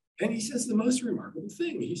on and he says the most remarkable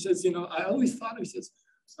thing. He says, I always thought, he says,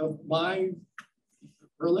 of my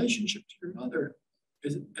relationship to your mother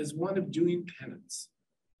as one of doing penance.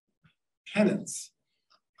 Penance.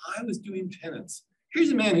 I was doing penance.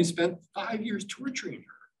 Here's a man who spent 5 years torturing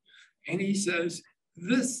her. And he says,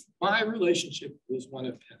 my relationship was one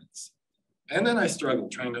of penance. And then I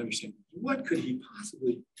struggled trying to understand what could he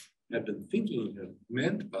possibly have been thinking and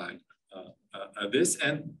meant by this.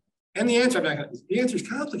 And the answer is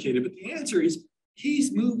complicated, but the answer is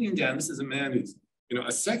he's moving down. This is a man who's,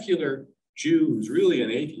 a secular Jew who's really an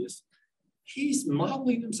atheist. He's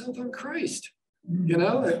modeling himself on Christ.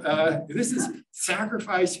 This is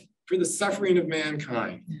sacrifice for the suffering of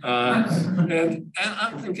mankind. And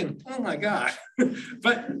I'm thinking, oh my God.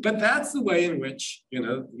 but that's the way in which,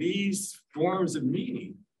 these forms of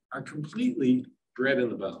meaning are completely bred in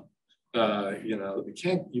the bone. You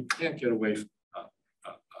can't get away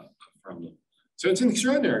from them. So it's an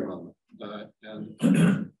extraordinary moment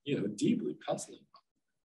and deeply puzzling.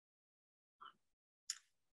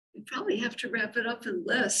 We probably have to wrap it up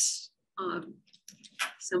unless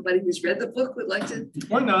somebody who's read the book would like to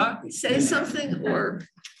or not say something or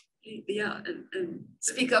and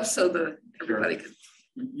speak up so that everybody can.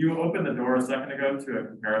 You opened the door a second ago to a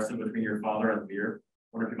comparison between your father and Lear.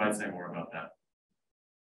 I wonder if you might say more about that.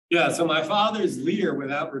 Yeah, so my father's Lear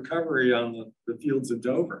without recovery on the fields of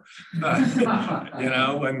Dover.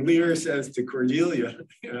 When Lear says to Cordelia,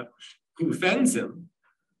 who offends him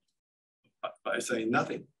by saying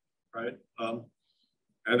nothing, right?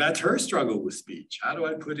 And that's her struggle with speech. How do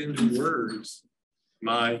I put into words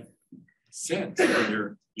my sense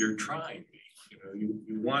when you're trying me?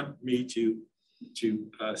 You want me to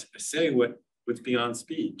say what's beyond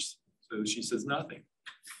speech. So she says nothing.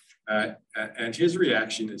 And his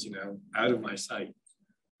reaction is, out of my sight.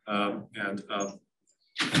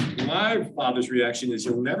 My father's reaction is,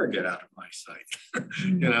 you'll never get out of my sight.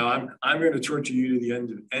 I'm going to torture you to the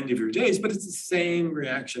end of your days. But it's the same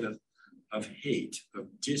reaction of hate, of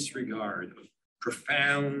disregard, of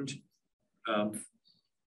profound, what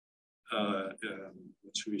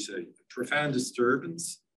should we say, profound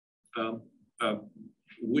disturbance,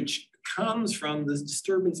 which comes from this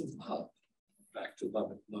disturbance of love. Back to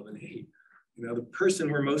love and hate. The person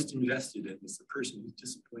we're most invested in is the person who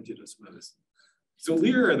disappointed us most. So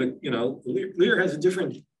Lear has a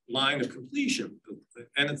different line of completion,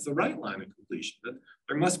 and it's the right line of completion. That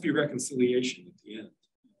there must be reconciliation at the end.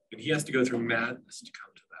 And he has to go through madness to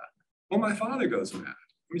come to that. Well, my father goes mad.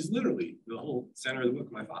 He's literally the whole center of the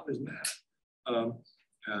book. My father's mad.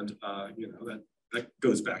 That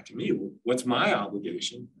goes back to me. Well, what's my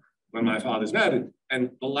obligation when my father's mad?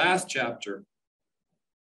 And the last chapter,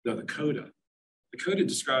 the coda. The coda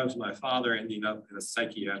describes my father ending up in a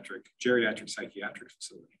geriatric psychiatric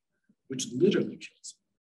facility, which literally kills him.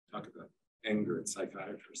 Talk about anger and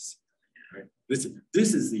psychiatrists. Right? This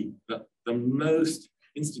is the most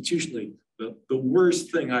institutionally, the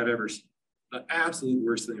worst thing I've ever seen. The absolute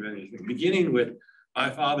worst thing of anything, beginning with my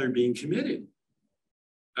father being committed.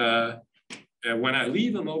 And when I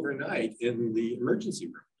leave him overnight in the emergency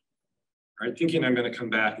room, right, thinking I'm going to come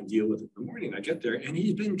back and deal with it in the morning, I get there and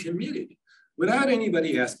he's been committed without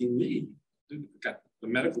anybody asking me, got the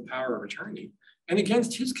medical power of attorney, and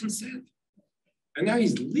against his consent. And now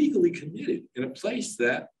he's legally committed in a place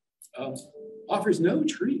that offers no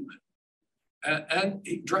treatment. And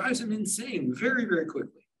it drives him insane very, very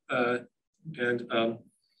quickly.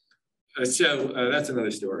 That's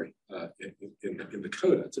another story in the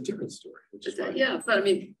coda. It's a different story. Yeah, but I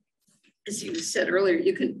mean, as you said earlier,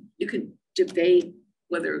 you can debate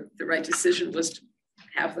whether the right decision was to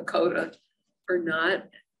have the coda or not.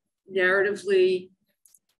 Narratively,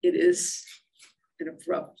 it is an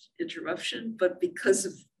abrupt interruption, but because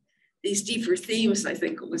of these deeper themes, I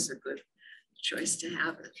think it was a good choice to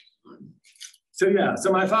have it on.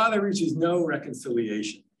 So my father reaches no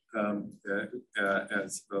reconciliation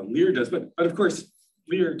as Lear does, but of course,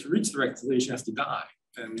 Lear, to reach the reconciliation, has to die,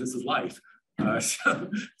 and this is life.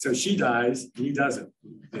 So she dies, he doesn't,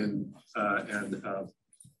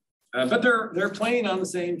 but they're playing on the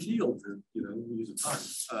same field, you know, use a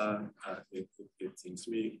pun. It seems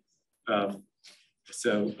to me.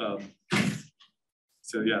 So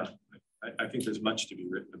yeah, I think there's much to be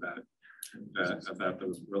written about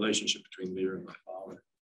the relationship between Lear and my father.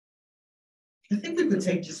 I think we could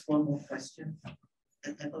take just one more question.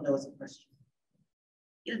 I thought there was a question.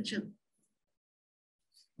 Yeah, Jim.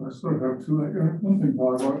 I sort of have two. One thing,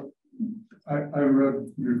 Bob, I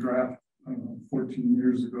read your draft, I don't know, 14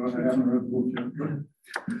 years ago, and I haven't read the book yet. But,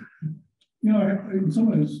 you know, in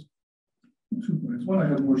some ways, 2 points. One, I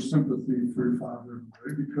had more sympathy for your father,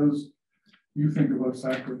 right? Because you think about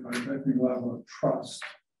sacrifice, I think a lot about trust.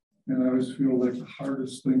 And I always feel like the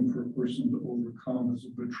hardest thing for a person to overcome is a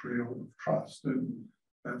betrayal of trust. And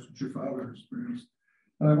that's what your father experienced.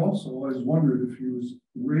 And I've also always wondered if he was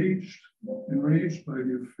enraged by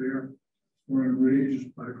the affair, or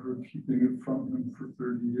enraged by her keeping it from him for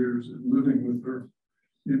 30 years and living with her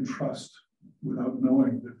in trust without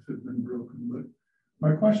knowing that it had been broken. But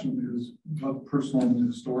my question is about personal and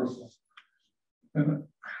historical. And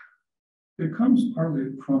it comes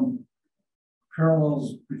partly from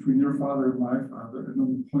parallels between your father and my father, and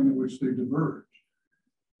then the point at which they diverge.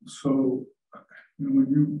 So, you know, when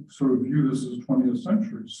you sort of view this as a 20th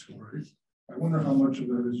century story, I wonder how much of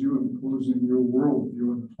that is you imposing your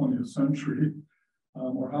worldview in the 20th century,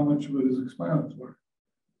 or how much of it is explanatory.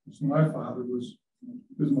 So my father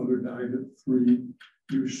his mother died at 3.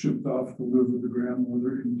 He was shipped off to live with a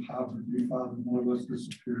grandmother in poverty. Father more or less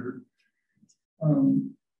disappeared.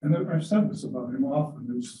 And I've said this about him often.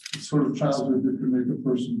 It's the sort of childhood that can make a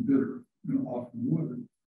person bitter, and often would.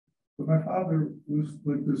 But my father was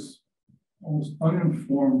like this almost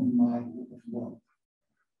uninformed model of love.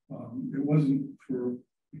 It wasn't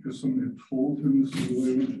because somebody had told him this is the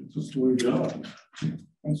way it's just the way it was.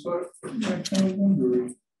 And so I kind of wonder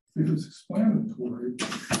if it's explanatory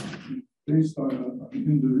based on an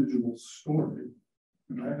individual story,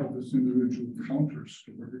 and I have this individual counter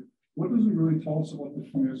story. What does it really tell us about the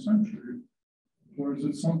 20th century? Or is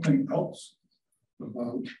it something else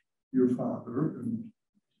about your father and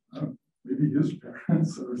maybe his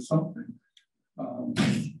parents or something? I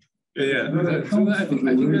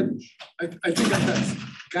think that's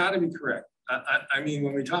got to be correct. I mean,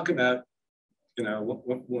 when we talk about, you know,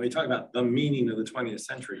 when we talk about the meaning of the 20th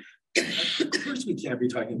century, of course we can't be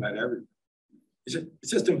talking about everything. It's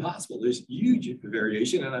just impossible. There's huge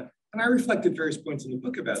variation, and I reflected various points in the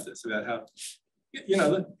book about this, about how, you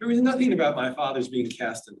know, there was nothing about my father's being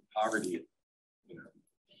cast into poverty at, you know,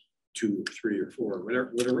 2 or 3 or 4 or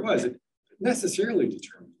whatever it was. It necessarily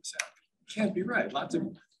determined this out. It can't be right. Lots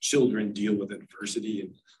of children deal with adversity,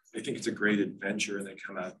 and they think it's a great adventure, and they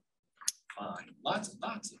come out fine. Lots of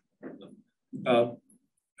them.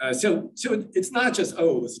 So it's not just,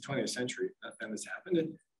 oh, it's the 20th century and this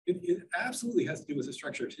happened. It absolutely has to do with the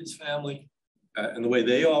structure of his family and the way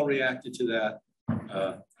they all reacted to that.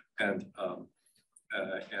 And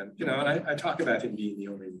you know, and I talk about him being the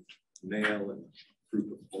only male in a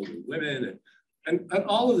group of older women, and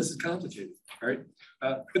all of this is complicated, right?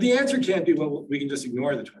 But the answer can't be, well, we can just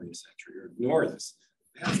ignore the 20th century or ignore this.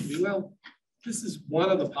 It has to be, well, this is one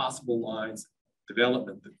of the possible lines of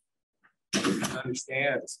development that we can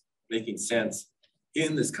understand making sense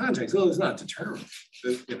in this context. Well, it's not determined.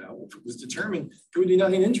 But, you know, if it was determined, there would be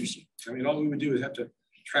nothing interesting. I mean, all we would do is have to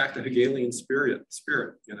track the Hegelian spirit,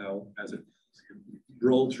 you know, as it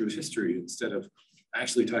rolled through history instead of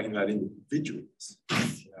actually talking about individuals.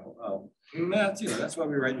 You know, and that's, you know, that's why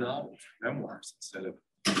we write novels, memoirs, instead of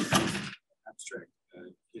abstract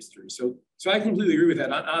history. So I completely agree with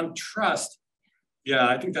that. On trust, yeah,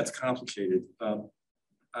 I think that's complicated.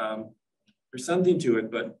 There's something to it,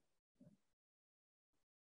 but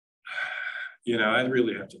you know, I'd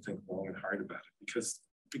really have to think long and hard about it because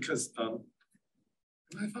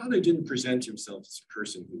my father didn't present himself as a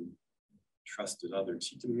person who trusted others.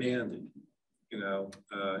 He demanded, you know,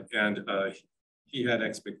 and he had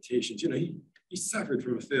expectations. You know, he suffered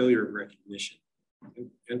from a failure of recognition.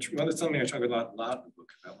 And that's something I talk a lot in the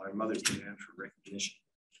book about, my mother's demand for recognition.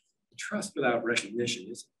 trust without recognition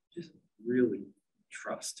isn't really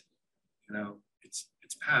trust. You know, it's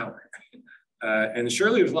power. And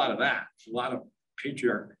surely there's a lot of that, a lot of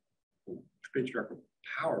patriarchal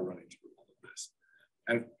power running through all of this.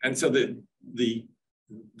 And so the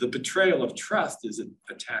betrayal of trust is an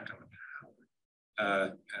attack on the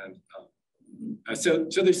power. So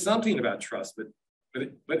there's something about trust, but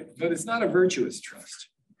it's not a virtuous trust.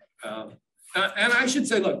 And I should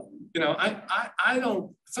say, look, you know, I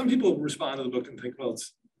don't. Some people respond to the book and think, well,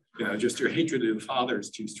 it's, you know, just your hatred of the father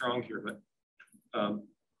is too strong here. But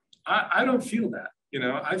I don't feel that. You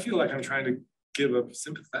know, I feel like I'm trying to give a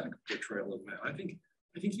sympathetic portrayal of man. I think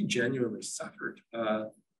he genuinely suffered,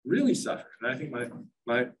 really suffered. And I think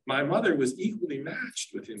my mother was equally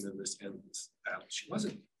matched with him in this endless battle. She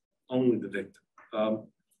wasn't only the victim.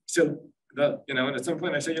 You know, and at some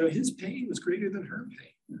point I say, you know, his pain was greater than her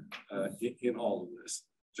pain in all of this,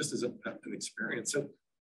 just as an experience.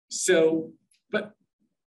 But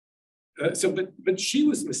she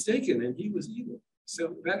was mistaken and he was evil.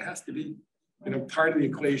 So that has to be, you know, part of the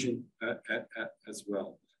equation as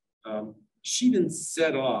well. She didn't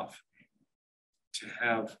set off to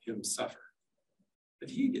have him suffer, but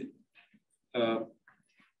he did.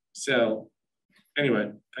 So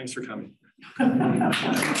anyway, thanks for coming.